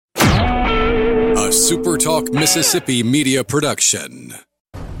SuperTalk Mississippi media production.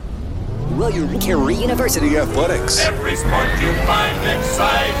 William Carey University Athletics. Every sport you find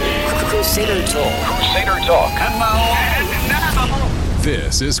exciting. Crusader Talk. Crusader Talk. And now.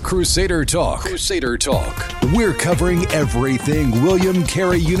 This is Crusader Talk. Crusader Talk. We're covering everything William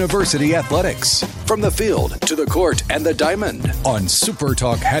Carey University Athletics. From the field to the court and the diamond on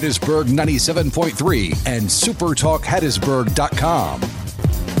SuperTalk Hattiesburg 97.3 and supertalkhattiesburg.com.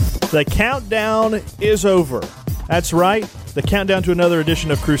 The countdown is over. That's right. The countdown to another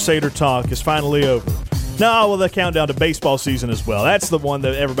edition of Crusader Talk is finally over. No, well, the countdown to baseball season as well. That's the one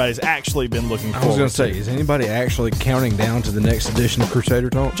that everybody's actually been looking forward to. I was going to say, is anybody actually counting down to the next edition of Crusader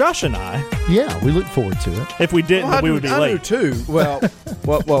Talk? Josh and I. Yeah, we look forward to it. If we didn't, we would be late. I do too. Well,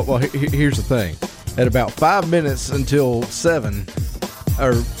 here's the thing. At about 5 minutes until 7,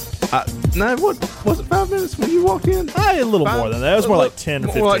 what was it? 5 minutes when you walked in? A little more than that. It was more like 10 to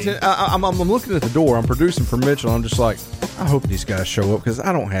 15. Like 10, I'm looking at the door. I'm producing for Mitchell. I'm just like, I hope these guys show up because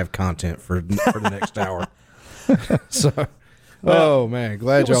I don't have content for the next hour. So, oh man,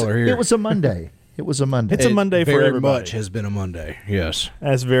 glad y'all are here. It was a Monday. It's a Monday for everybody. Very much has been a Monday. Yes,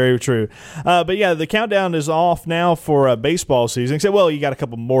 that's very true. But yeah, the countdown is off now for baseball season. Except, well, you got a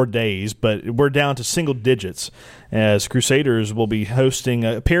couple more days, but we're down to single digits as Crusaders will be hosting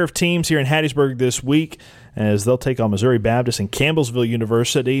a pair of teams here in Hattiesburg this week as they'll take on Missouri Baptist and Campbellsville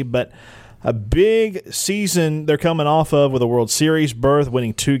University. But a big season they're coming off of with a World Series berth,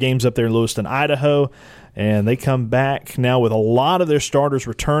 winning 2 games up there in Lewiston, Idaho. And they come back now with a lot of their starters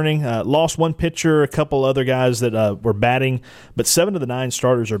returning. Lost one pitcher, a couple other guys that were batting, but 7 of the 9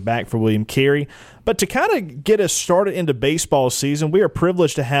 starters are back for William Carey. But to kind of get us started into baseball season, we are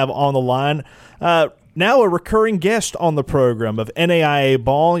privileged to have on the line now a recurring guest on the program of NAIA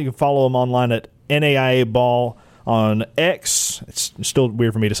Ball. You can follow him online at NAIA Ball on X. It's still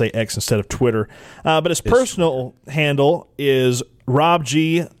weird for me to say X instead of Twitter. But his personal handle is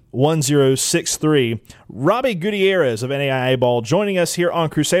RobG1063. Robby Gutierrez of NAIA Ball joining us here on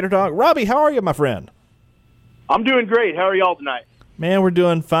Crusader Talk. Robby, how are you, my friend? I'm doing great. How are y'all tonight? Man, we're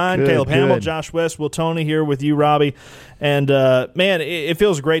doing fine. Good, Caleb Hamill, good. Josh West, Will Tony here with you, Robby. And, man, it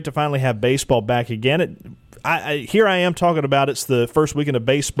feels great to finally have baseball back again. Here I am talking about it's the first weekend of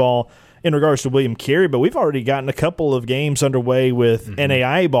baseball in regards to William Carey, but we've already gotten a couple of games underway with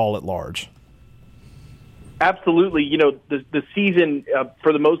NAIA Ball at large. Absolutely. You know, the season,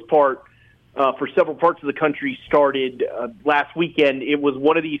 for the most part, for several parts of the country started last weekend. It was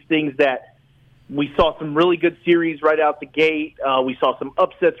one of these things that we saw some really good series right out the gate. We saw some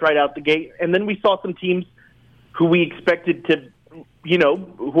upsets right out the gate. And then we saw some teams who we expected to,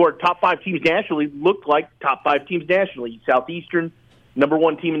 who are top 5 teams nationally, looked like top 5 teams nationally. Southeastern, number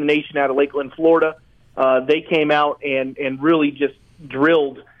 1 team in the nation out of Lakeland, Florida. They came out and really just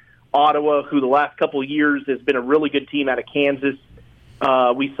drilled Ottawa, who the last couple of years has been a really good team out of Kansas.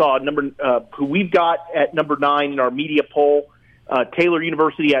 We saw who we've got at number 9 in our media poll, Taylor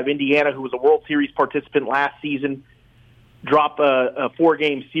University out of Indiana, who was a World Series participant last season, drop a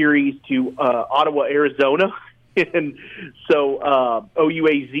 4-game series to Ottawa, Arizona. And so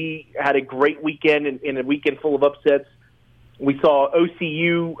OUAZ had a great weekend and a weekend full of upsets. We saw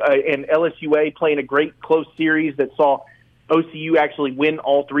OCU and LSUA playing a great close series that saw OCU actually win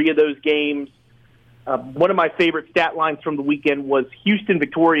all 3 of those games. One of my favorite stat lines from the weekend was Houston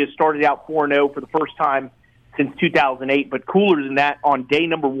Victoria started out 4-0 for the first time since 2008, but cooler than that, on day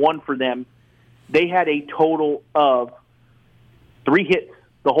number 1 for them, they had a total of 3 hits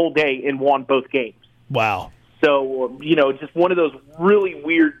the whole day and won both games. Wow. So, just one of those really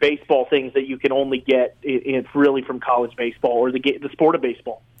weird baseball things that you can only get it's really from college baseball or the sport of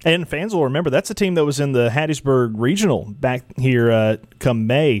baseball. And fans will remember that's a team that was in the Hattiesburg Regional back here come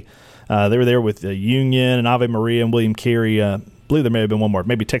May. They were there with Union and Ave Maria and William Carey. I believe there may have been one more.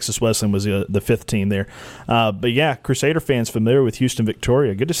 Maybe Texas Wesleyan was the 5th team there. But, yeah, Crusader fans familiar with Houston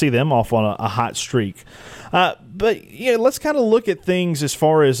Victoria. Good to see them off on a hot streak. But, yeah, let's kind of look at things as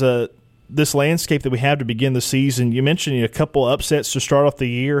far as this landscape that we have to begin the season. You mentioned a couple upsets to start off the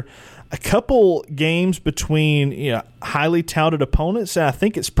year. A couple games between highly touted opponents, and I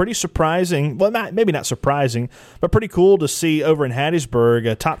think it's pretty surprising. Well, maybe not surprising, but pretty cool to see over in Hattiesburg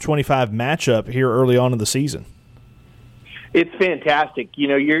a top 25 matchup here early on in the season. It's fantastic.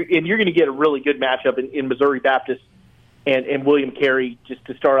 You're going to get a really good matchup in Missouri Baptist and William Carey just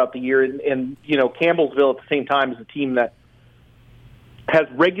to start out the year. And Campbellsville at the same time is a team that has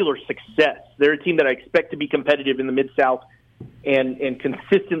regular success. They're a team that I expect to be competitive in the Mid-South and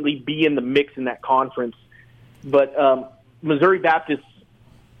consistently be in the mix in that conference. But Missouri Baptist,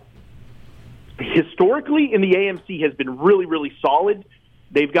 historically in the AMC, has been really, really solid.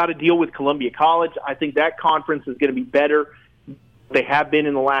 They've got to deal with Columbia College. I think that conference is going to be better. They have been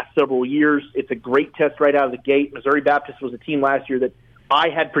in the last several years. It's a great test right out of the gate. Missouri Baptist was a team last year that I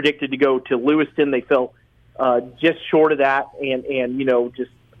had predicted to go to Lewiston. They fell just short of that, and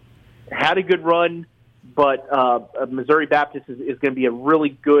just had a good run. But Missouri Baptist is going to be a really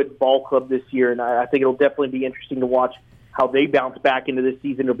good ball club this year, and I think it'll definitely be interesting to watch how they bounce back into this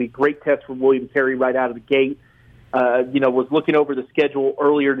season. It'll be a great test for William Carey right out of the gate. Was looking over the schedule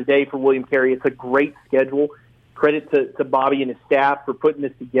earlier today for William Carey. It's a great schedule. Credit to Bobby and his staff for putting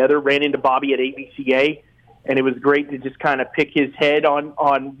this together. Ran into Bobby at ABCA, and it was great to just kind of pick his head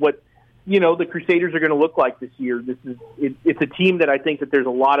on what the Crusaders are going to look like this year. It's a team that I think that there's a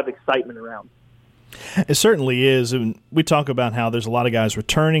lot of excitement around. It certainly is, and we talk about how there's a lot of guys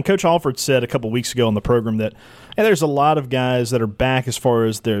returning. Coach Alford said a couple weeks ago on the program that there's a lot of guys that are back as far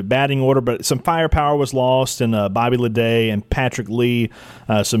as their batting order, but some firepower was lost in Bobby Leday and Patrick Lee,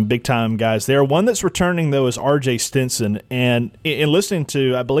 some big-time guys there. One that's returning, though, is R.J. Stinson, and in listening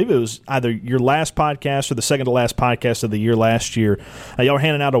to, I believe it was either your last podcast or the second-to-last podcast of the year last year, y'all were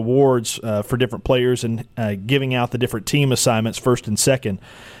handing out awards for different players and giving out the different team assignments, first and second.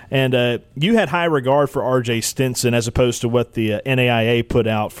 And you had high regard for R.J. Stinson as opposed to what the NAIA put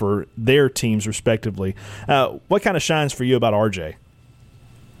out for their teams respectively. What kind of shines for you about R.J.?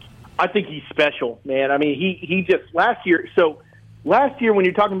 I think he's special, man. I mean, he just last year when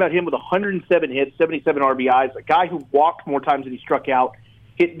you're talking about him with 107 hits, 77 RBIs, a guy who walked more times than he struck out,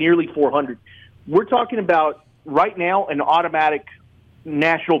 hit nearly 400. We're talking about right now an automatic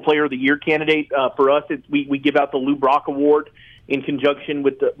National Player of the Year candidate. For us, we give out the Lou Brock Award in conjunction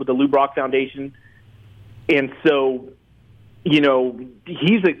with the Lou Brock Foundation. And so,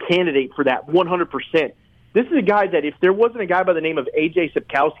 he's a candidate for that 100%. This is a guy that if there wasn't a guy by the name of A.J.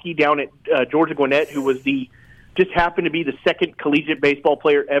 Sapkowski down at Georgia Gwinnett, who was just happened to be the second collegiate baseball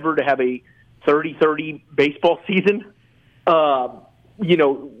player ever to have a 30-30 baseball season,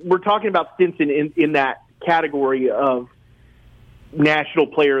 we're talking about Stinson in that category of National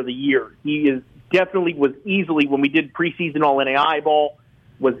Player of the Year. He is definitely was easily, when we did preseason All-NAIA ball,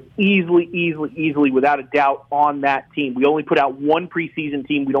 was easily, without a doubt, on that team. We only put out one preseason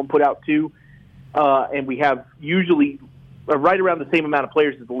team. We don't put out two. And we have usually right around the same amount of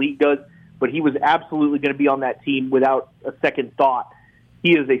players as the league does, but he was absolutely going to be on that team without a second thought.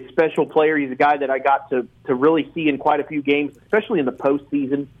 He is a special player. He's a guy that I got to really see in quite a few games, especially in the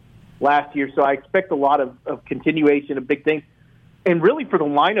postseason last year. So I expect a lot of continuation of big things. And really for the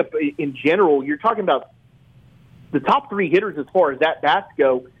lineup in general, you're talking about the top three hitters as far as bats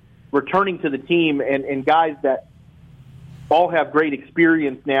go, returning to the team, and guys that all have great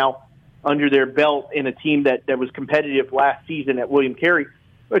experience now under their belt in a team that was competitive last season at William Carey,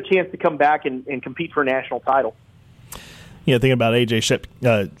 a chance to come back and compete for a national title. Yeah, thinking about A.J.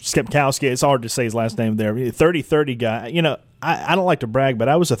 Skepkowski, it's hard to say his last name there. 30-30 guy. I don't like to brag, but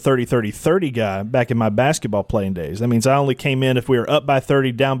I was a 30-30-30 guy back in my basketball playing days. That means I only came in if we were up by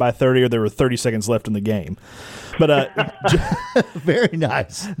 30, down by 30, or there were 30 seconds left in the game. But very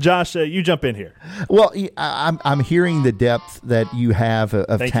nice, Josh. You jump in here. Well, I'm hearing the depth that you have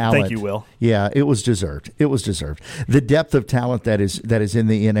of talent. Thank you, Will. Yeah, it was deserved. The depth of talent that is in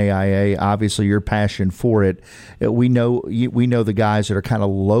the NAIA. Obviously, your passion for it. We know the guys that are kind of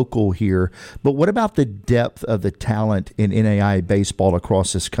local here. But what about the depth of the talent in NAIA baseball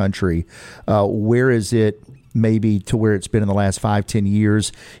across this country? Where is it? Maybe to where it's been in the last 5-10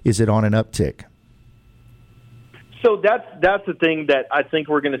 years. Is it on an uptick? So that's the thing that I think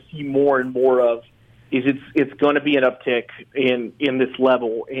we're going to see more and more of. Is it's going to be an uptick in this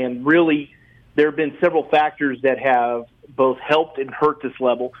level, and really there have been several factors that have both helped and hurt this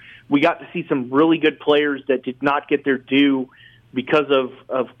level. We got to see some really good players that did not get their due because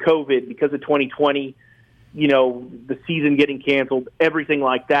of COVID, because of 2020. The season getting canceled, everything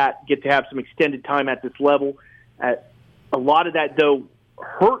like that. Get to have some extended time at this level. A lot of that though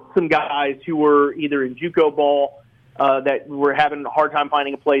hurt some guys who were either in JUCO ball. That were having a hard time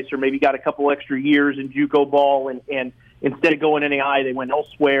finding a place, or maybe got a couple extra years in JUCO ball, and instead of going NAIA, they went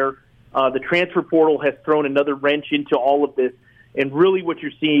elsewhere. The transfer portal has thrown another wrench into all of this, and really what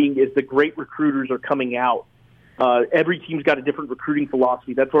you're seeing is the great recruiters are coming out. Every team's got a different recruiting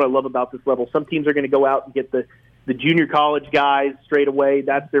philosophy. That's what I love about this level. Some teams are going to go out and get the junior college guys straight away.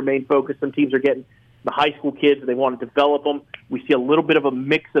 That's their main focus. Some teams are getting the high school kids, and they want to develop them. We see a little bit of a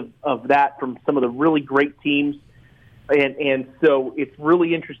mix of that from some of the really great teams. And so it's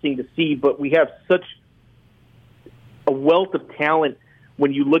really interesting to see, but we have such a wealth of talent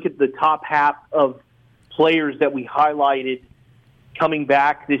when you look at the top half of players that we highlighted coming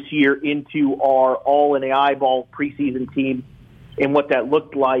back this year into our All-NAIA ball preseason team. and what that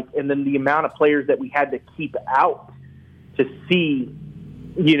looked like, and then the amount of players that we had to keep out to see,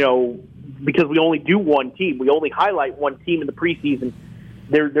 because we only do one team. We only highlight one team in the preseason.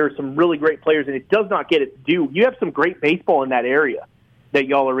 There are some really great players, and it does not get its due. You have some great baseball in that area that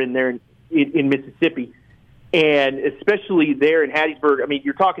y'all are in there in Mississippi, and especially there in Hattiesburg. I mean,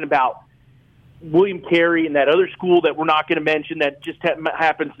 you're talking about William Carey and that other school that we're not going to mention that just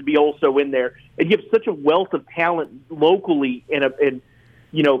happens to be also in there. And you have such a wealth of talent locally and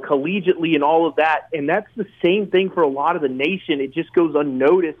collegiately and all of that. And that's the same thing for a lot of the nation. It just goes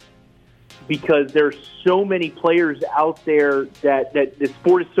unnoticed because there's so many players out there that the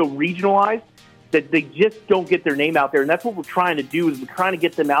sport is so regionalized that they just don't get their name out there. And that's what we're trying to do, is we're trying to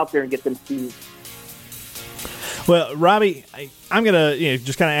get them out there and get them seen. Well, Robby, I'm going to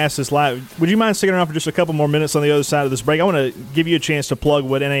just kind of ask this live. Would you mind sticking around for just a couple more minutes on the other side of this break? I want to give you a chance to plug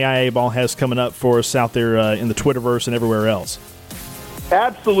what NAIA ball has coming up for us out there in the Twitterverse and everywhere else.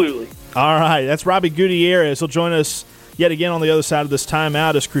 Absolutely. All right. That's Robby Gutierrez. He'll join us yet again on the other side of this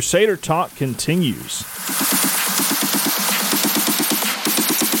timeout as Crusader Talk continues.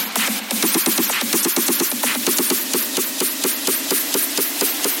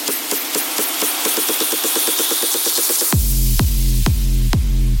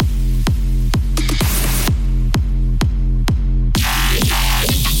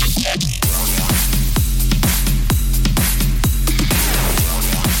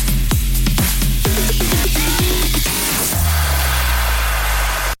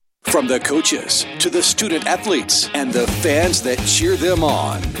 From the coaches to the student athletes and the fans that cheer them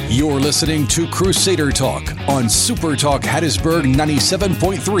on, you're listening to Crusader Talk on Super Talk Hattiesburg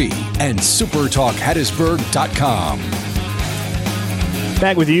 97.3 and supertalkhattiesburg.com.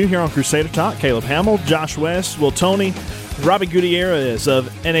 Back with you here on Crusader Talk. Caleb Hamill, Josh West, Will Tony, Robby Gutierrez of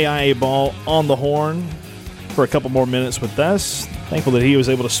NAIA Ball on the horn for a couple more minutes with us. Thankful that he was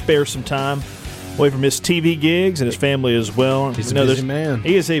able to spare some time away from his TV gigs and his family as well. He's a busy man.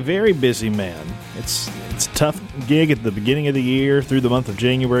 He is a very busy man. It's a tough gig at the beginning of the year through the month of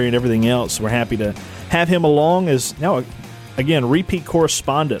January and everything else. We're happy to have him along as, now, again, repeat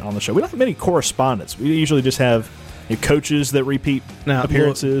correspondent on the show. We don't have many correspondents. We usually just have coaches that repeat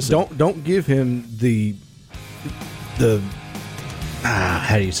appearances. Don't give him the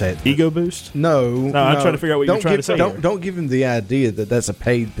how do you say it? Ego boost? No, I'm trying to figure out what you're trying to say. Don't give him the idea that that's a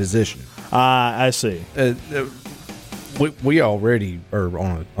paid position. I see. We already are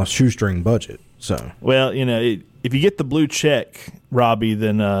on a shoestring budget, so. Well, if you get the blue check, Robby,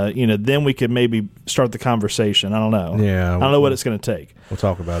 then then we could maybe start the conversation. I don't know. Yeah, I don't know what it's going to take. We'll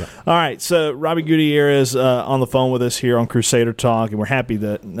talk about it. All right, so Robby Gutierrez on the phone with us here on Crusader Talk, and we're happy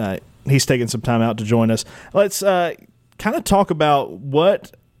that he's taking some time out to join us. Let's kind of talk about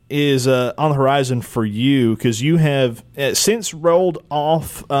what is on the horizon for you, because you have since rolled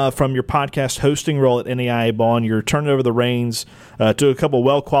off from your podcast hosting role at NAIA Ball, and you're turning over the reins to a couple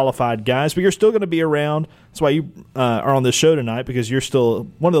well-qualified guys, but you're still going to be around. That's why you are on this show tonight, because you're still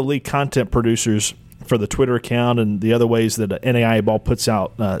one of the lead content producers for the Twitter account and the other ways that NAIA Ball puts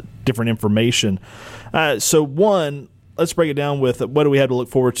out different information. So, one, let's break it down with what do we have to look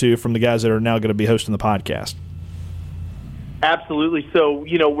forward to from the guys that are now going to be hosting the podcast. Absolutely. So,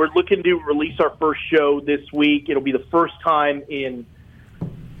 we're looking to release our first show this week. It'll be the first time in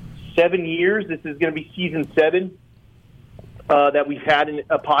 7 years. This is going to be season 7 that we've had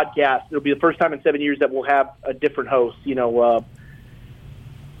a podcast. It'll be the first time in 7 years that we'll have a different host.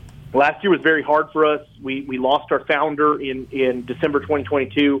 Last year was very hard for us. We lost our founder in December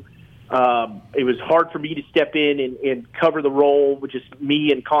 2022. It was hard for me to step in and cover the role, which is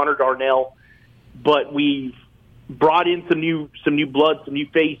me and Connor Darnell. But we've brought in some new blood, some new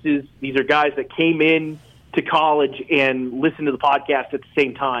faces. These are guys that came in to college and listened to the podcast at the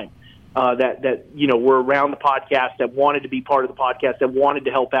same time. That were around the podcast, that wanted to be part of the podcast, that wanted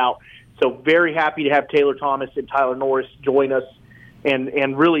to help out. So very happy to have Taylor Thomas and Tyler Norris join us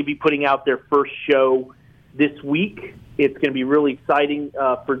and really be putting out their first show this week. It's going to be really exciting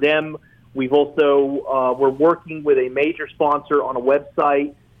for them. We've also we're working with a major sponsor on a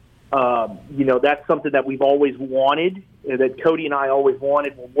website. That's something that we've always wanted, that Cody and I always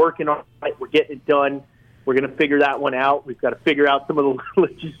wanted. We're working on it. We're getting it done. We're going to figure that one out. We've got to figure out some of the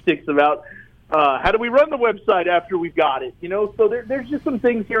logistics about how do we run the website after we've got it. So there's just some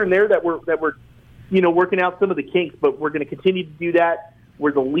things here and there that we're working out some of the kinks, but we're going to continue to do that.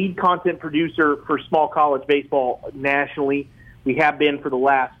 We're the lead content producer for small college baseball nationally. We have been for the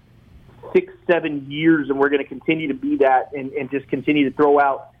last 6-7 years, and we're going to continue to be that and just continue to throw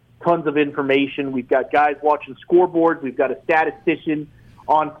out tons of information. We've got guys watching scoreboards. We've got a statistician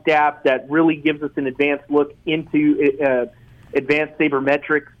on staff that really gives us an advanced look into advanced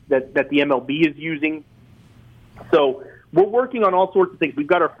sabermetrics that the MLB is using. So we're working on all sorts of things. We've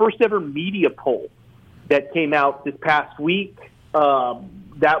got our first ever media poll that came out this past week.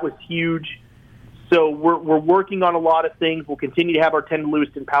 That was huge. So we're working on a lot of things. We'll continue to have our 10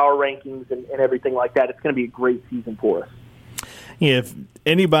 Lewiston power rankings and everything like that. It's going to be a great season for us. If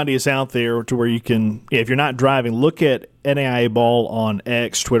anybody is out there to where you can, if you're not driving, look at NAIA Ball on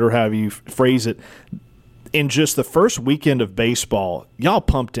X, Twitter, however you phrase it. In just the first weekend of baseball, y'all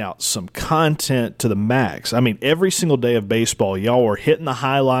pumped out some content to the max. I mean, every single day of baseball, y'all were hitting the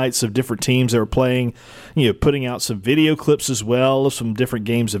highlights of different teams that were playing, putting out some video clips as well of some different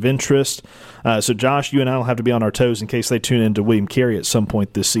games of interest. So, Josh, you and I will have to be on our toes in case they tune into William Carey at some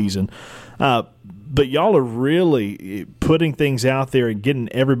point this season. But y'all are really putting things out there and getting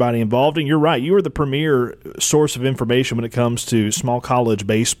everybody involved. And you're right, you are the premier source of information when it comes to small college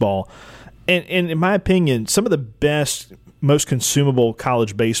baseball. And in my opinion, some of the best, most consumable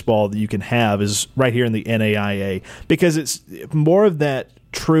college baseball that you can have is right here in the NAIA, because it's more of that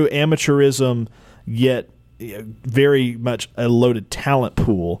true amateurism, yet very much a loaded talent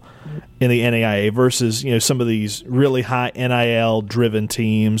pool in the NAIA versus some of these really high NIL-driven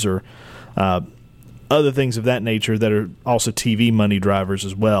teams or other things of that nature that are also TV money drivers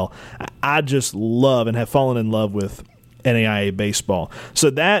as well. I just love and have fallen in love with NAIA baseball.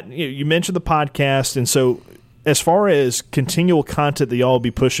 So that you mentioned the podcast, and so as far as continual content that y'all will be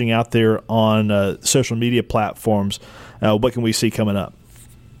pushing out there on social media platforms, what can we see coming up?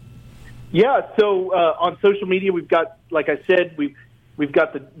 Yeah, so on social media, we've got, like I said, we've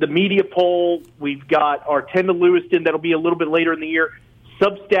got the media poll, we've got our 10 to Lewiston that'll be a little bit later in the year.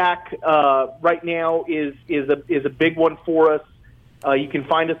 Substack right now is a big one for us. You can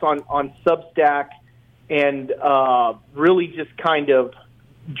find us on Substack. And really just kind of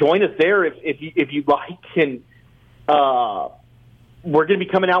join us there if you'd like. And we're going to be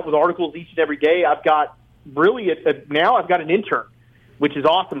coming out with articles each and every day. I've got now I've got an intern, which is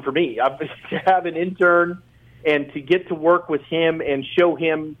awesome for me. I have an intern, and to get to work with him and show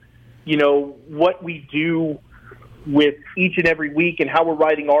him, what we do with each and every week and how we're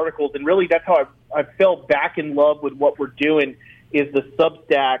writing articles. And really that's how I fell back in love with what we're doing is the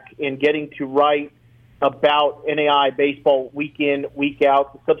Substack and getting to write about NAIA baseball week in, week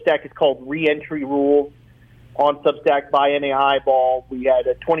out. The Substack is called Re-Entry Rules on Substack by NAIA Ball. We had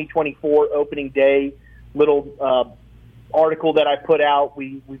a 2024 opening day little article that I put out.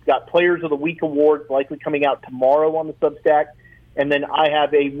 We've got Players of the Week awards likely coming out tomorrow on the Substack. And then I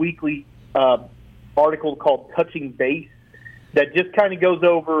have a weekly article called Touching Base that just kind of goes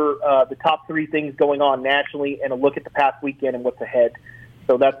over the top 3 things going on nationally and a look at the past weekend and what's ahead.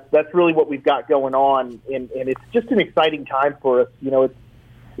 So that's really what we've got going on, and it's just an exciting time for us.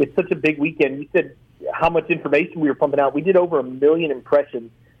 It's such a big weekend. You said how much information we were pumping out. We did over 1 million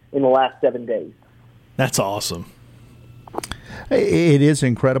impressions in the last 7 days. That's awesome. It is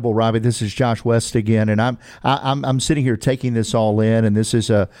incredible, Robby. This is Josh West again, and I'm sitting here taking this all in, and this is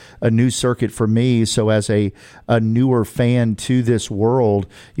a new circuit for me. So as a newer fan to this world,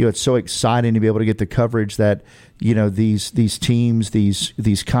 it's so exciting to be able to get the coverage that these teams,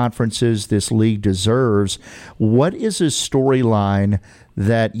 these conferences, this league deserves. What is a storyline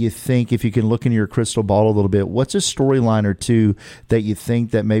that you think, if you can look into your crystal ball a little bit, what's a storyline or two that you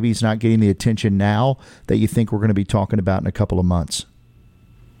think that maybe he's not getting the attention now that you think we're going to be talking about in a couple of months?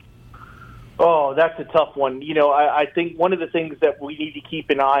 Oh, that's a tough one. I think one of the things that we need to keep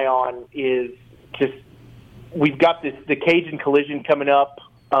an eye on is just we've got the Cajun Collision coming up.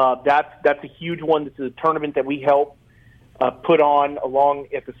 That's a huge one. This is a tournament that we help put on along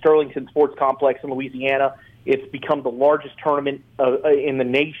at the Sterlington Sports Complex in Louisiana. It's become the largest tournament in the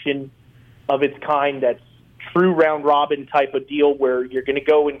nation of its kind. That's true round robin type of deal where you're going to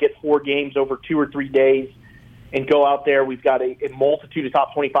go and get 4 games over 2 or 3 days and go out there. We've got a multitude of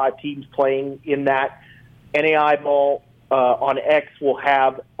top 25 teams playing in that. NAIA Ball on X will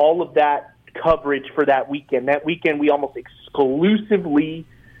have all of that coverage for that weekend. That weekend we almost exclusively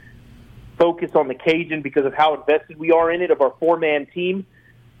focus on the Cajun because of how invested we are in it. Of our 4-man team,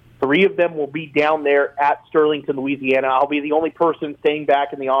 3 of them will be down there at Sterlington, Louisiana. I'll be the only person staying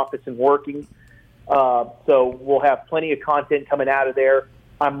back in the office and working. So we'll have plenty of content coming out of there.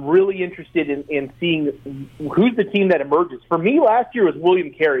 I'm really interested in seeing who's the team that emerges. For me, last year was William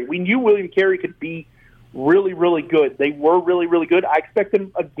Carey. We knew William Carey could be really, really good. They were really, really good. I expect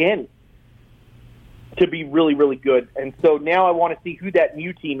them again to be really, really good. And so now I want to see who that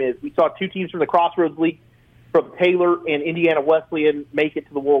new team is. We saw 2 teams from the Crossroads League from Taylor and Indiana Wesleyan make it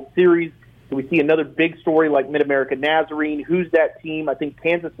to the World Series. Do we see another big story like Mid-America Nazarene? Who's that team? I think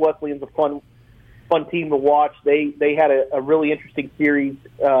Kansas Wesleyan's a fun fun team to watch. They had a really interesting series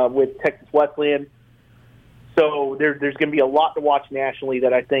with Texas Wesleyan. So there's going to be a lot to watch nationally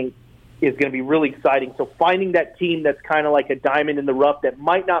that I think is going to be really exciting. So finding that team that's kind of like a diamond in the rough that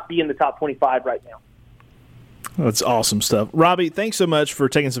might not be in the top 25 right now. That's awesome stuff. Robby, thanks so much for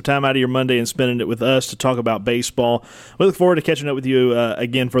taking some time out of your Monday and spending it with us to talk about baseball. We look forward to catching up with you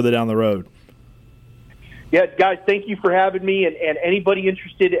again further down the road. Yeah, guys, thank you for having me. And anybody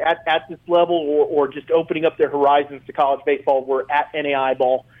interested at this level or just opening up their horizons to college baseball, we're at NAIA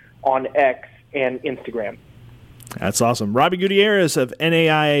Ball on X and Instagram. That's awesome. Robby Gutierrez of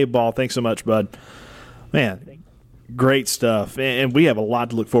NAIA Ball. Thanks so much, bud. Man, great stuff. And we have a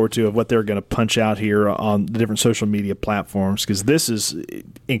lot to look forward to of what they're going to punch out here on the different social media platforms, because this is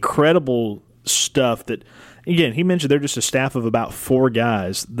incredible stuff that, again, he mentioned they're just a staff of about 4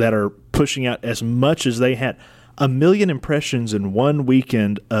 guys that are pushing out as much as they had. 1 million impressions in one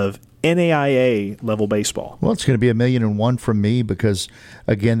weekend of NAIA level baseball. Well, it's going to be 1,000,001 from me because,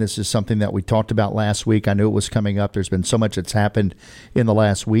 again, this is something that we talked about last week. I knew it was coming up. There's been so much that's happened in the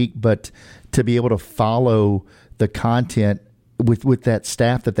last week, but to be able to follow the content with that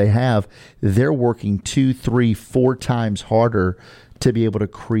staff that they have, they're working 2, 3, 4 times harder to be able to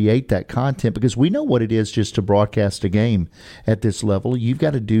create that content, because we know what it is just to broadcast a game at this level. You've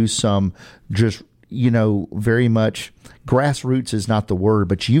got to do some just, very much grassroots is not the word,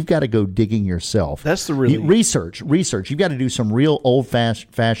 but you've got to go digging yourself. That's the really research. You've got to do some real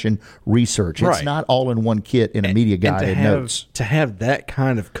old-fashioned research. Right. It's not all in one kit in a media guide and notes. To have that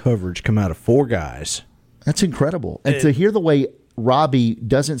kind of coverage come out of 4 guys. That's incredible. And to hear the way Robby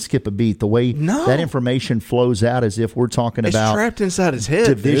doesn't skip a beat, the way that information flows out as if we're talking about trapped inside his head,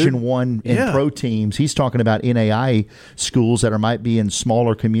 Division I and pro teams. He's talking about NAIA schools that might be in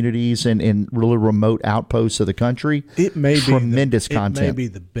smaller communities and in really remote outposts of the country. It may tremendous be content. It may be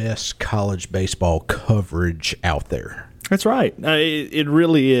the best college baseball coverage out there. That's right. It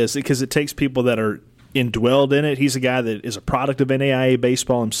really is, because it takes people that are indwelled in it. He's a guy that is a product of NAIA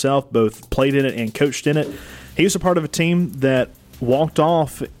baseball himself, both played in it and coached in it. He was a part of a team that walked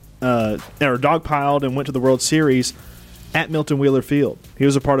off or dogpiled and went to the World Series at Milton Wheeler Field. He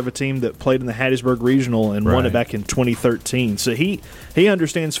was a part of a team that played in the Hattiesburg Regional and won it back in 2013. So he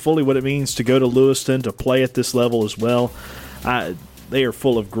understands fully what it means to go to Lewiston to play at this level as well. They are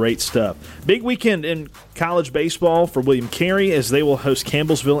full of great stuff. Big weekend in college baseball for William Carey as they will host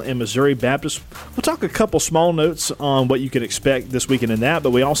Campbellsville and Missouri Baptist. We'll talk a couple small notes on what you can expect this weekend in that, but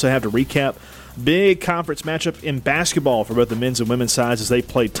we also have to recap big conference matchup in basketball for both the men's and women's sides as they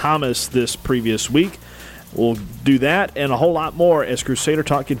played Thomas this previous week. We'll do that and a whole lot more as Crusader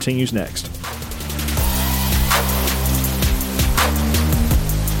Talk continues next.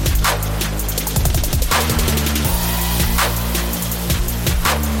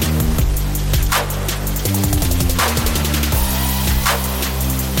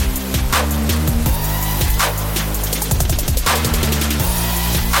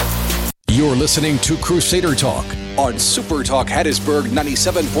 You're listening to Crusader Talk on Super Talk Hattiesburg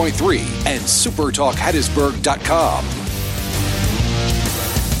 97.3 and supertalkhattiesburg.com.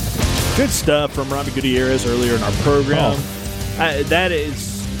 Good stuff from Robby Gutierrez earlier in our program. That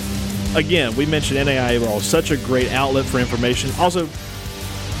is, again, we mentioned NAIA Ball, such a great outlet for information. Also,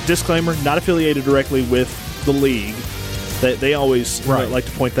 disclaimer, not affiliated directly with the league. They always like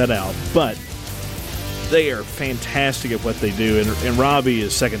to point that out. But they are fantastic at what they do, and Robby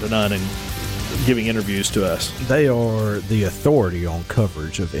is second to none in giving interviews to us. They are the authority on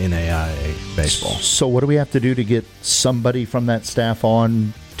coverage of NAIA baseball. So what do we have to do to get somebody from that staff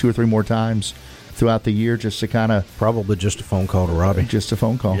on 2 or 3 more times throughout the year just to kind of... Probably just a phone call to Robby. Just a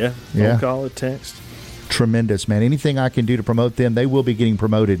phone call. Yeah, phone call, a text. Tremendous, man. Anything I can do to promote them, they will be getting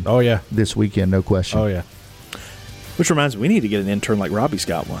promoted this weekend, no question. Oh, yeah. Which reminds me, we need to get an intern like Robby's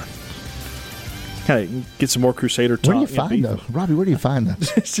got one. Kind of get some more Crusader talk. Where do you find those? Robby, where do you find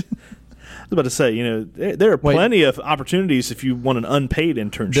those? I was about to say, there are plenty of opportunities if you want an unpaid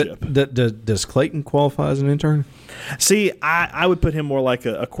internship. Does Clayton qualify as an intern? See, I would put him more like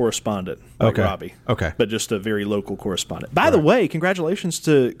a correspondent, like Robby. Okay. But just a very local correspondent. By the way, congratulations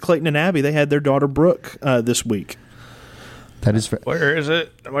to Clayton and Abby. They had their daughter, Brooke, this week. That is Where is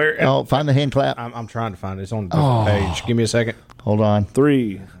it? Find the hand clap. I'm trying to find it. It's on a different page. Give me a second. Hold on.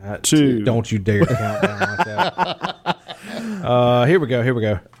 3, 2. Don't you dare count down like that. Here we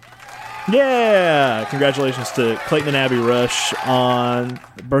go. Yeah! Congratulations to Clayton and Abby Rush on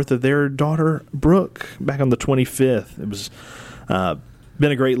the birth of their daughter, Brooke, back on the 25th. It was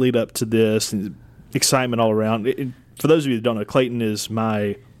been a great lead up to this, and excitement all around. For those of you that don't know, Clayton is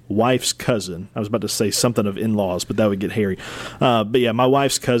my wife's cousin. I was about to say something of in-laws, but that would get hairy. But yeah, my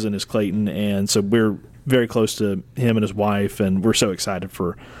wife's cousin is Clayton, and so we're very close to him and his wife, and we're so excited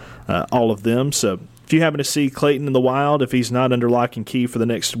for all of them. So if you happen to see Clayton in the wild, if he's not under lock and key for the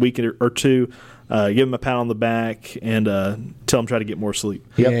next week or two, give him a pat on the back and tell him try to get more sleep.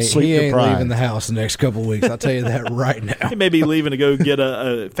 He ain't leaving the house the next couple of weeks. I'll tell you that right now. He may be leaving to go get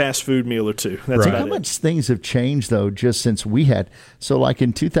a fast food meal or two. That's How much things have changed, though, just since we had. So, like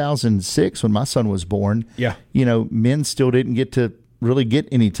in 2006, when my son was born, men still didn't get to really get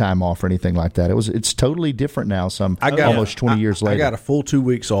any time off or anything like that. It's totally different now. Almost 20 years later. I got a full 2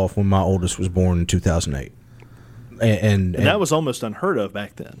 weeks off when my oldest was born in 2008. And that was almost unheard of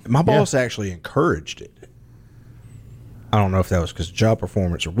back then. My boss actually encouraged it. I don't know if that was because of job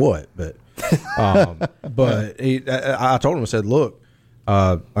performance or what, but I told him, I said, look,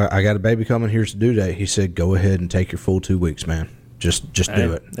 I got a baby coming. Here's the due date. He said, go ahead and take your full 2 weeks, man. Just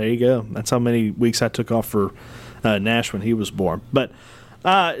do it. There you go. That's how many weeks I took off for Nash when he was born. But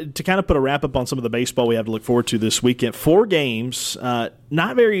to kind of put a wrap up on some of the baseball we have to look forward to this weekend, 4 games.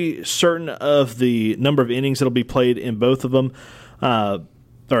 Not very certain of the number of innings that will be played in both of them,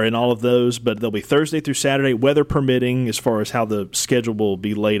 or in all of those, but they'll be Thursday through Saturday, weather permitting, as far as how the schedule will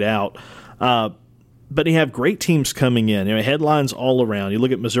be laid out. But you have great teams coming in. Headlines all around. You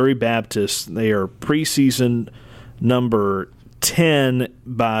look at Missouri Baptist; they are preseason number 10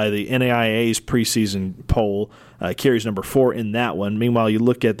 by the NAIA's preseason poll. Carey's number 4 in that one. Meanwhile, you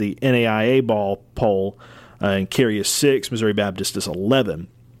look at the NAIA ball poll, and Carey is 6, Missouri Baptist is 11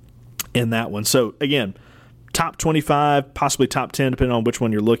 in that one. So, again, top 25, possibly top 10, depending on which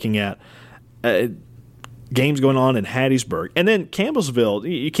one you're looking at. Games going on in Hattiesburg. And then Campbellsville,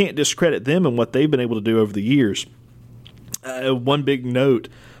 you can't discredit them and what they've been able to do over the years. One big note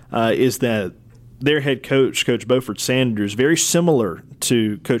is that their head coach, Coach Beaufort Sanders, very similar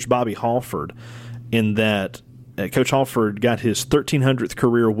to Coach Bobby Halford in that Coach Halford got his 1,300th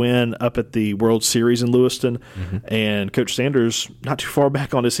career win up at the World Series in Lewiston, and Coach Sanders not too far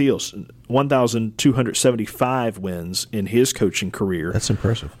back on his heels, 1,275 wins in his coaching career. That's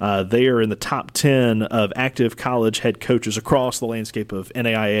impressive. They are in the top 10 of active college head coaches across the landscape of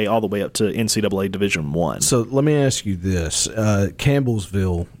NAIA all the way up to NCAA Division I. So let me ask you this.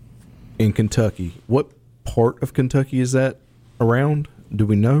 Campbellsville in Kentucky, what part of Kentucky is that around? Do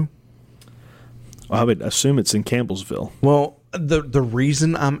we know? I would assume it's in Campbellsville. Well, the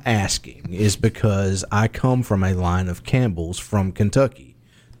reason I'm asking is because I come from a line of Campbells from Kentucky,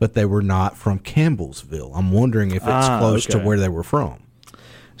 but they were not from Campbellsville. I'm wondering if it's close to where they were from.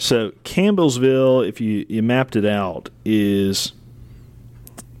 So Campbellsville, if you mapped it out, is,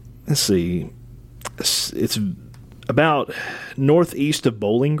 let's see, it's about northeast of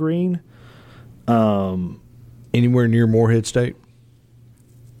Bowling Green. Anywhere near Morehead State?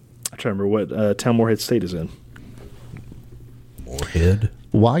 I'm trying to remember what town Morehead State is in. Morehead.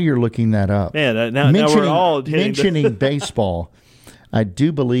 While you're looking that up, now we're all mentioning baseball. I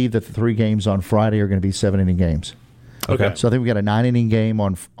do believe that the 3 games on Friday are going to be 7-inning games. Okay. So I think we got a 9-inning game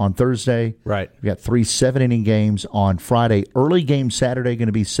on Thursday. Right. We got 3 7-inning games on Friday. Early game Saturday going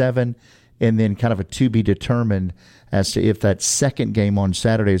to be 7, and then kind of a to be determined as to if that second game on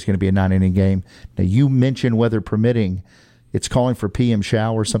Saturday is going to be a 9-inning game. Now, you mentioned weather permitting. It's calling for PM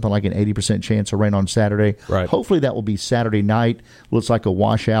shower, something like an 80% chance of rain on Saturday. Right. Hopefully that will be Saturday night. Looks like a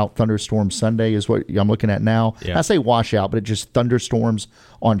washout thunderstorm Sunday is what I'm looking at now. Yeah. I say washout, but it's just thunderstorms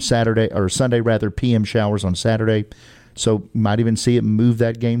on Saturday, or Sunday rather, PM showers on Saturday. So you might even see it move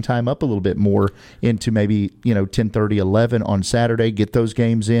that game time up a little bit more into maybe 10:30, 11 on Saturday. Get those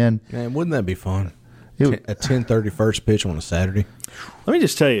games in. Man, wouldn't that be fun? A 10:30 first pitch on a Saturday. Let me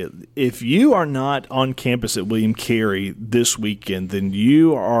just tell you, if you are not on campus at William Carey this weekend, then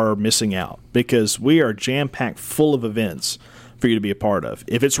you are missing out, because we are jam-packed full of events for you to be a part of.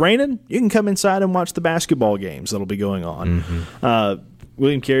 If it's raining, you can come inside and watch the basketball games that'll be going on.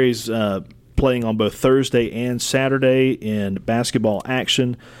 William Carey's playing on both Thursday and Saturday in basketball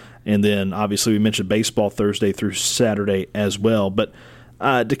action, and then obviously we mentioned baseball Thursday through Saturday as well. But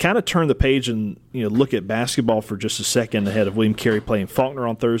to kind of turn the page and look at basketball for just a second ahead of William Carey playing Faulkner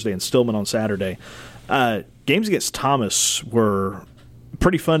on Thursday and Stillman on Saturday, games against Thomas were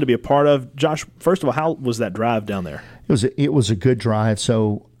pretty fun to be a part of. Josh, first of all, how was that drive down there? It was a good drive.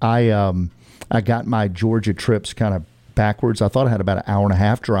 So I got my Georgia trips kind of backwards. I thought I had about an hour and a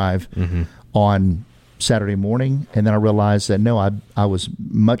half drive on Saturday morning, and then I realized that no, I was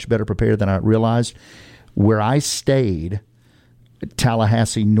much better prepared than I realized. Where I stayed,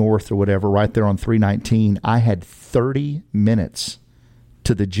 Tallahassee North or whatever, right there on 319, I had 30 minutes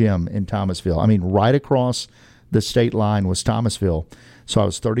to the gym in Thomasville. I mean, right across the state line was Thomasville. So I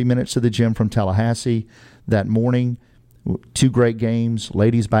was 30 minutes to the gym from Tallahassee that morning. 2 great games,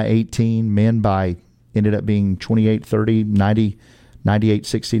 ladies by 18, men by ended up being 28-30,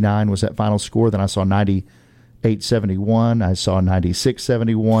 98-69 was that final score. Then I saw 98-71. I saw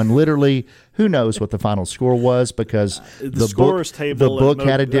 96-71. Literally, who knows what the final score was because the book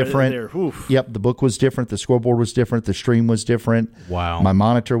had a different. The book was different. The scoreboard was different. The stream was different. Wow. My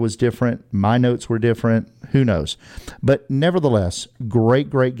monitor was different. My notes were different. Who knows? But nevertheless, great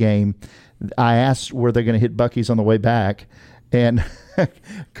game. I asked were they going to hit Buc-ee's on the way back, and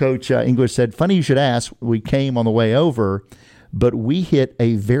Coach English said, funny you should ask. We came on the way over, but we hit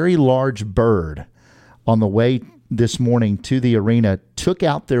a very large bird on the way this morning to the arena, took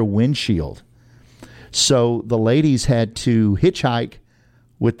out their windshield. So the ladies had to hitchhike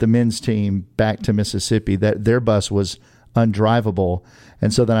with the men's team back to Mississippi. That their bus was undrivable.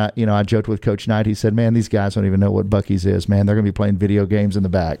 And so then I joked with Coach Knight. He said, man, these guys don't even know what Buc-ee's is, man. They're going to be playing video games in the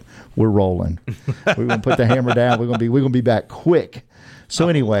back. We're rolling. We're going to put the hammer down. We're going to be back quick. So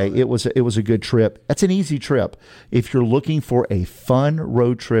anyway, it was a good trip. That's an easy trip. If you're looking for a fun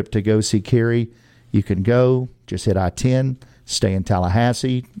road trip to go see Carey, you can go, just hit I-10, stay in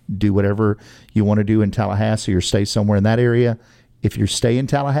Tallahassee, do whatever you want to do in Tallahassee or stay somewhere in that area. If you stay in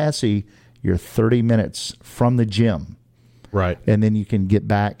Tallahassee, you're 30 minutes from the gym. Right. And then you can get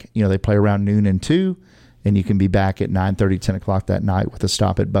back. They play around noon and 2, and you can be back at 9:30, 10 o'clock that night with a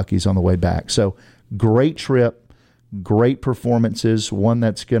stop at Buc-ee's on the way back. So great trip, great performances. One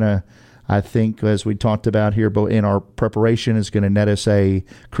that's going to, I think, as we talked about here but in our preparation, is going to net us a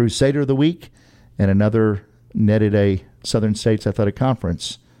Crusader of the Week, and another netted a Southern States Athletic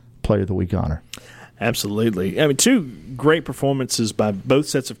Conference Player of the Week honor. Absolutely. I mean, 2 great performances by both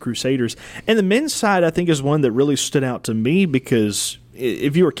sets of Crusaders. And the men's side, I think, is one that really stood out to me because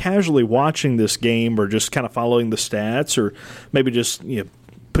if you were casually watching this game or just kind of following the stats or maybe just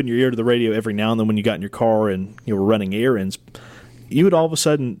putting your ear to the radio every now and then when you got in your car and you were running errands, you would all of a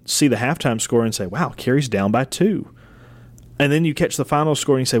sudden see the halftime score and say, wow, Carey's down by 2. And then you catch the final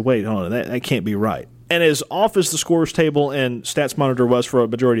score and you say, wait, hold on, that can't be right. And as off as the scorers table and stats monitor was for a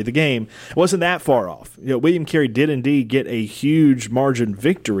majority of the game, it wasn't that far off. William Carey did indeed get a huge margin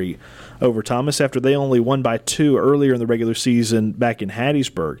victory over Thomas after they only won by 2 earlier in the regular season back in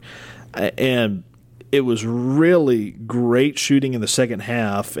Hattiesburg. And it was really great shooting in the second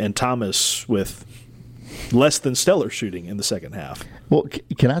half, and Thomas with less than stellar shooting in the second half. Well,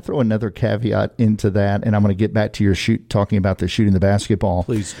 can I throw another caveat into that? And I'm going to get back to your talking about the shooting the basketball.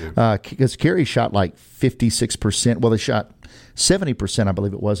 Please do. Because Carey shot like 56%. Well, they shot 70%, I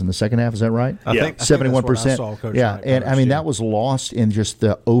believe it was, in the second half. Is that right? I think 71%. Yeah, and I mean, that was lost in just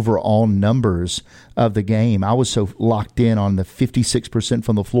the overall numbers of the game. I was so locked in on the 56%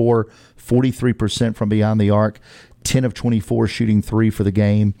 from the floor, 43% from beyond the arc, 10 of 24 shooting 3 for the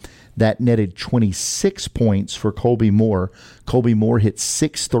game. That netted 26 points for Colby Moore. Colby Moore hit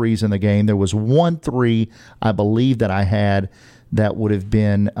 6 threes in the game. There was 1 3, I believe, that I had that would have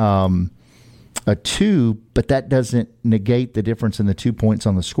been a 2, but that doesn't negate the difference in the 2 points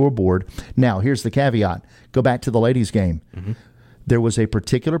on the scoreboard. Now, here's the caveat. Go back to the ladies' game. Mm-hmm. There was a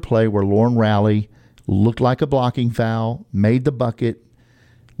particular play where Lauren Rowley looked like a blocking foul, made the bucket,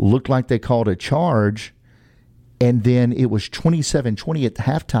 looked like they called a charge, and then it was 27-20 at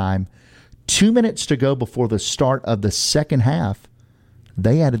halftime. 2 minutes to go before the start of the second half,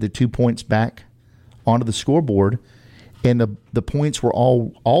 they added the 2 points back onto the scoreboard, and the points were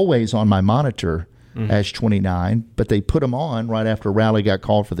always on my monitor as 29, but they put them on right after Rowley got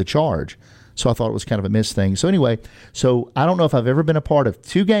called for the charge. So I thought it was kind of a missed thing. So anyway, I don't know if I've ever been a part of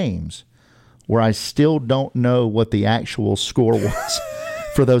 2 games where I still don't know what the actual score was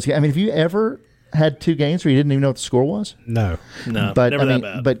for those games. I mean, have you ever had 2 games where you didn't even know what the score was? No, but never that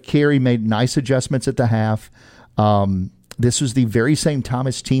bad. But Carey made nice adjustments at the half. This was the very same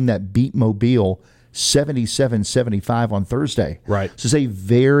Thomas team that beat Mobile 77-75 on Thursday. Right. So it's a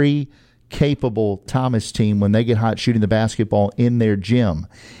very capable Thomas team when they get hot shooting the basketball in their gym.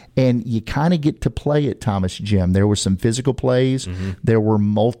 And you kind of get to play at Thomas Gym. There were some physical plays. Mm-hmm. There were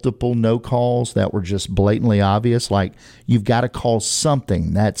multiple no calls that were just blatantly obvious. Like, you've got to call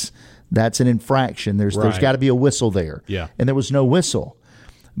something. That's an infraction. There's got to be a whistle there. Yeah. And there was no whistle.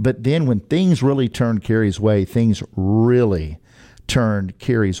 But then when things really turned Carey's way,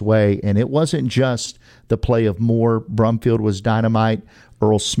 and it wasn't just the play of Moore. Brumfield was dynamite.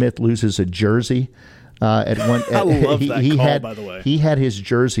 Earl Smith loses a jersey. I love that call, by the way. He had his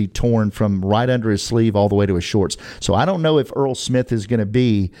jersey torn from right under his sleeve all the way to his shorts. So I don't know if Earl Smith is going to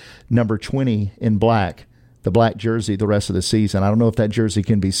be number 20 in black, the black jersey, the rest of the season. I don't know if that jersey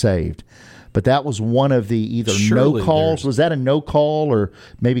can be saved. But that was one of the either Surely no calls. Was that a no call, or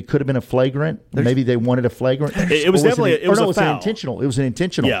maybe could have been a flagrant? Maybe they wanted a flagrant. It was definitely it was a foul. Intentional. It was an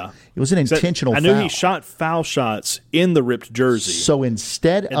intentional. Yeah, it was an intentional. I knew foul. he shot foul shots in the ripped jersey. So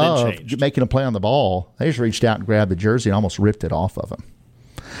instead of making a play on the ball, they just reached out and grabbed the jersey and almost ripped it off of him.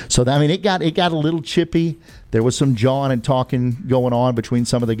 So I mean, it got a little chippy. There was some jawing and talking going on between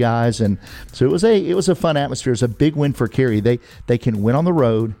some of the guys, and so it was a fun atmosphere. It was a big win for Cary. They can win on the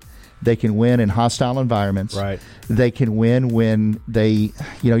road. They can win in hostile environments. Right. They can win when they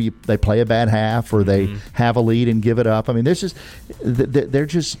play a bad half or they have a lead and give it up. I mean,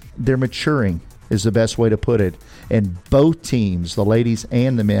 they're maturing is the best way to put it. And both teams, the ladies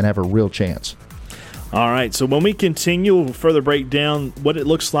and the men, have a real chance. All right, so when we continue, we'll further break down what it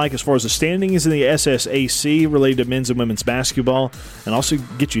looks like as far as the standings in the SSAC related to men's and women's basketball, and also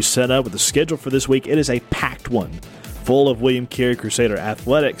get you set up with the schedule for this week. It is a packed one, full of William Carey Crusader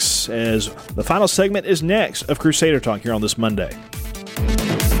athletics, as the final segment is next of Crusader Talk here on this Monday.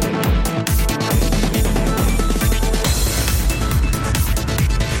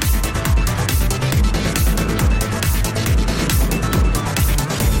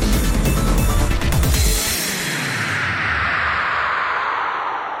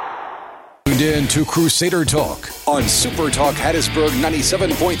 In to Crusader Talk on Super Talk Hattiesburg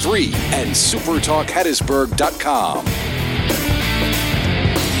 97.3 and supertalkhattiesburg.com.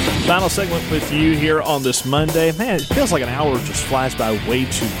 Final segment with you here on this Monday. Man, it feels like an hour just flies by way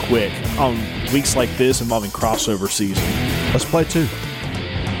too quick on weeks like this involving crossover season. Let's play 2.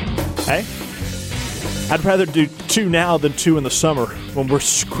 Hey, I'd rather do 2 now than 2 in the summer when we're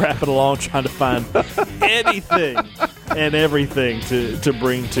scrapping along trying to find anything and everything to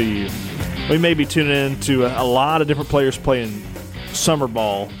bring to you. We may be tuning in to a lot of different players playing summer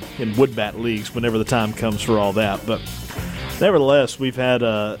ball in woodbat leagues whenever the time comes for all that. But nevertheless, we've had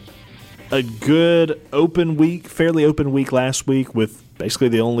a good open week, fairly open week last week, with basically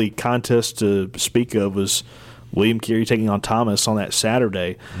the only contest to speak of was William Carey taking on Thomas on that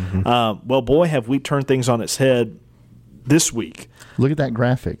Saturday. Well, boy, have we turned things on its head this week. Look at that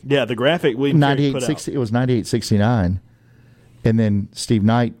graphic. Yeah, the graphic William Carey put out. It was 98-69, and then Steve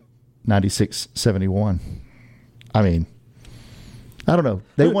Knight 96-71. I mean, I don't know.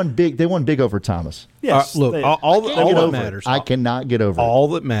 They won big. They won big over Thomas. Yes, look, all that matters. I cannot get over. All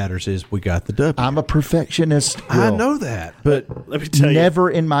that matters is we got the W. I'm a perfectionist. Will. I know that, but let me tell you, never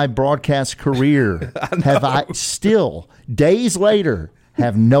in my broadcast career have I still days later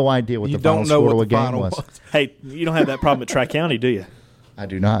have no idea what the final score of a game was. Hey, you don't have that problem at Tri-County, do you? I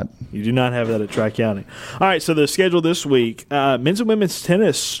do not. You do not have that at Tri-County. All right, so the schedule this week, men's and women's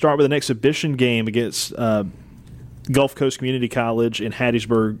tennis start with an exhibition game against Gulf Coast Community College in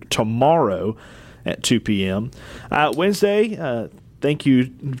Hattiesburg tomorrow at 2 p.m. Wednesday, thank you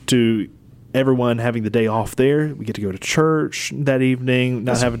to everyone having the day off there. We get to go to church that evening,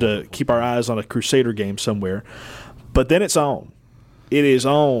 not having to keep our eyes on a Crusader game somewhere. But then it's on. It is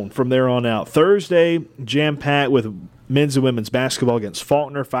on from there on out. Thursday, jam-packed with men's and women's basketball against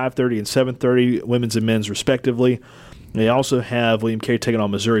Faulkner, 5:30 and 7:30, women's and men's respectively. They also have William Carey taking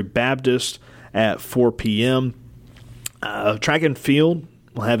on Missouri Baptist at 4 p.m. Track and field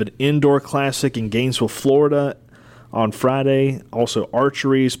will have an indoor classic in Gainesville, Florida on Friday. Also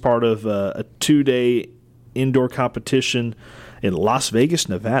archery is part of a 2-day indoor competition in Las Vegas,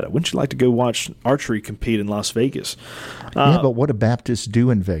 Nevada. Wouldn't you like to go watch archery compete in Las Vegas? Yeah, but what do Baptists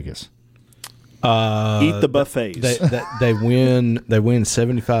do in Vegas? Eat the buffets. They win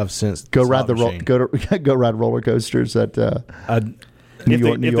 75 cents. Go ride roller coasters at New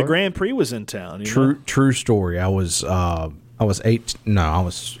York. If the Grand Prix was in town, true story. I was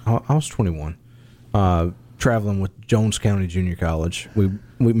 21. Traveling with Jones County Junior College. We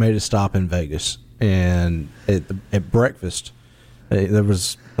made a stop in Vegas, and at breakfast there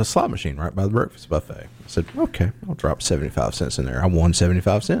was a slot machine right by the breakfast buffet. I said, okay, I'll drop 75 cents in there. I won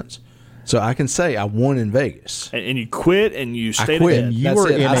 75 cents. So I can say I won in Vegas. And you quit and you stayed ahead. You were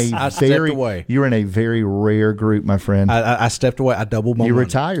you were in a very rare group, my friend. I stepped away. I doubled my money.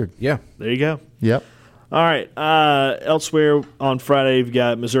 Retired. Yeah. There you go. Yep. All right. Elsewhere on Friday, you've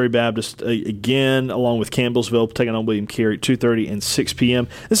got Missouri Baptist again, along with Campbellsville, taking on William Carey at 2:30 and 6 p.m.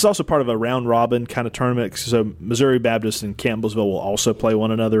 This is also part of a round-robin kind of tournament. So Missouri Baptist and Campbellsville will also play one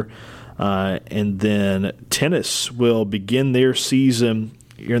another. And then tennis will begin their season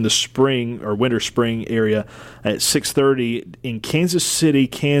here in the spring or winter-spring area at 6:30 in Kansas City,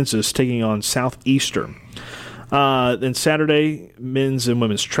 Kansas, taking on Southeastern. Then Saturday, men's and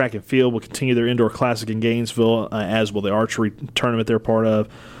women's track and field will continue their indoor classic in Gainesville, as will the archery tournament they're part of.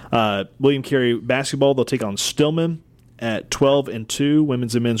 William Carey basketball, they'll take on Stillman at 12-2,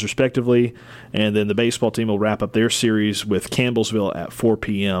 women's and men's respectively, and then the baseball team will wrap up their series with Campbellsville at 4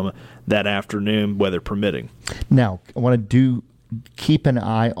 p.m. that afternoon, weather permitting. Now, I want to keep an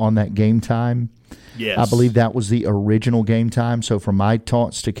eye on that game time. Yes. I believe that was the original game time. So from my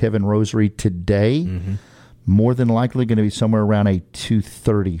talks to Kevin Rosary today, more than likely going to be somewhere around a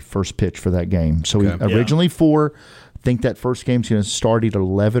 2:30 first pitch for that game. So originally 4. I think that first game's going to start at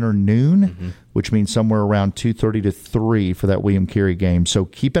 11 or noon, which means somewhere around 2:30 to 3 for that William Carey game. So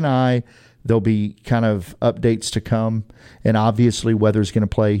keep an eye. There'll be kind of updates to come, and obviously weather's going to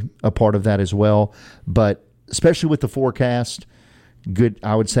play a part of that as well. But especially with the forecast,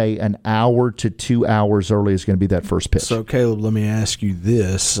 I would say an hour to 2 hours early is going to be that first pitch. So, Caleb, let me ask you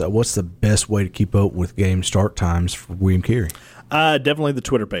this. What's the best way to keep up with game start times for William Carey? Definitely the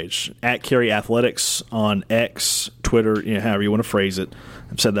Twitter page, at Carey Athletics on X, Twitter, however you want to phrase it.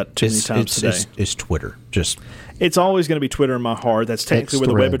 I've said that too many times today. It's Twitter. It's always going to be Twitter in my heart. That's technically where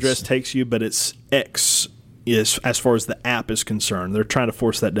the web address takes you, but it's X is as far as the app is concerned. They're trying to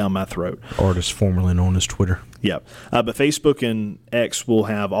force that down my throat. Artist formerly known as Twitter. Yeah. But Facebook and X will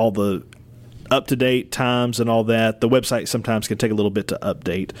have all the up-to-date times and all that. The website sometimes can take a little bit to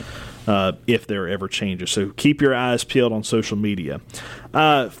update if there are ever changes. So keep your eyes peeled on social media.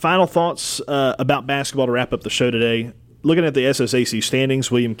 Final thoughts about basketball to wrap up the show today. Looking at the SSAC standings,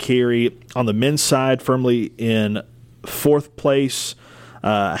 William Carey on the men's side firmly in 4th place,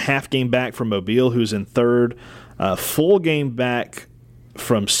 a half game back from Mobile, who's in 3rd, full game back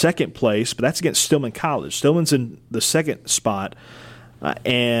from 2nd place, but that's against Stillman College. Stillman's in the 2nd spot,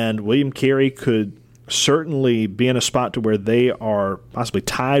 and William Carey could certainly be in a spot to where they are possibly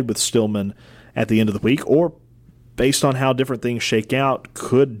tied with Stillman at the end of the week, or based on how different things shake out,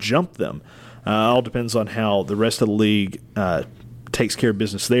 could jump them. All depends on how the rest of the league takes care of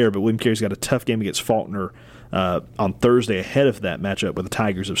business there, but William Carey's got a tough game against Faulkner on Thursday ahead of that matchup with the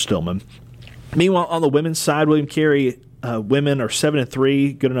Tigers of Stillman. Meanwhile, on the women's side, William Carey women are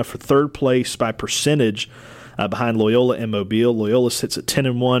 7-3, good enough for 3rd place by percentage behind Loyola and Mobile. Loyola sits at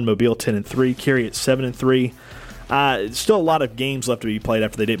 10-1, Mobile 10-3, Carey at 7-3. Still a lot of games left to be played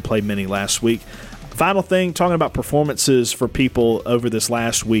after they didn't play many last week. Final thing, talking about performances for people over this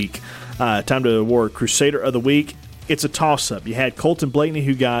last week. Time to award Crusader of the Week. It's a toss-up. You had Colton Blakeney,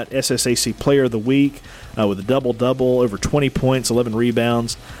 who got SSAC Player of the Week with a double-double, over 20 points, 11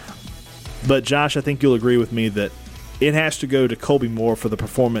 rebounds. But, Josh, I think you'll agree with me that it has to go to Colby Moore for the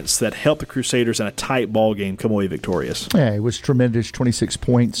performance that helped the Crusaders in a tight ball game come away victorious. Yeah, it was tremendous. 26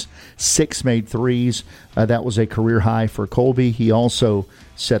 points, 6 made threes. That was a career high for Colby. He also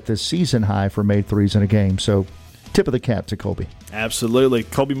set the season high for made threes in a game. So, tip of the cap to Colby. Absolutely.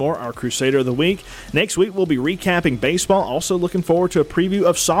 Colby Moore, our Crusader of the Week. Next week, we'll be recapping baseball. Also looking forward to a preview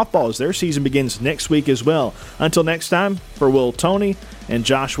of softball as their season begins next week as well. Until next time, for Will Toney and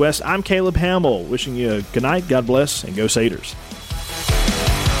Josh West, I'm Caleb Hamill, wishing you a good night, God bless, and go Saders.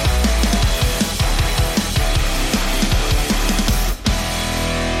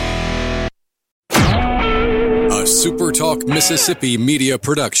 A SuperTalk Mississippi media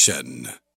production.